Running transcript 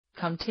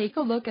Come take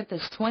a look at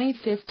this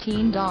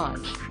 2015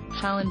 Dodge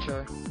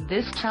Challenger.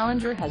 This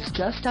Challenger has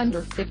just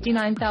under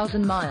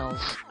 59,000 miles.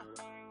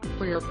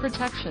 For your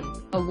protection,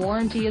 a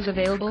warranty is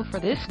available for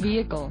this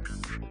vehicle.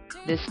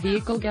 This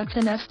vehicle gets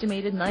an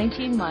estimated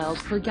 19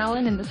 miles per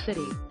gallon in the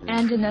city,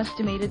 and an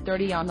estimated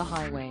 30 on the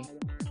highway.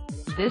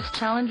 This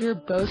Challenger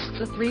boasts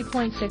a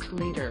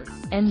 3.6-liter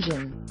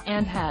engine,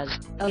 and has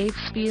a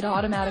 8-speed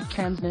automatic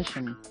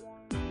transmission.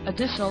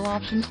 Additional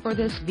options for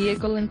this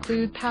vehicle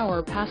include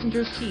power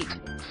passenger seat,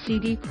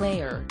 CD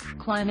player,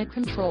 climate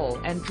control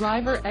and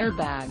driver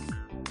airbag.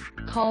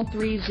 Call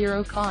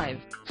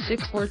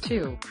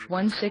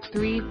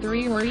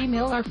 305-642-1633 or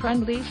email our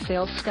friendly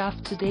sales staff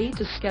today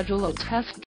to schedule a test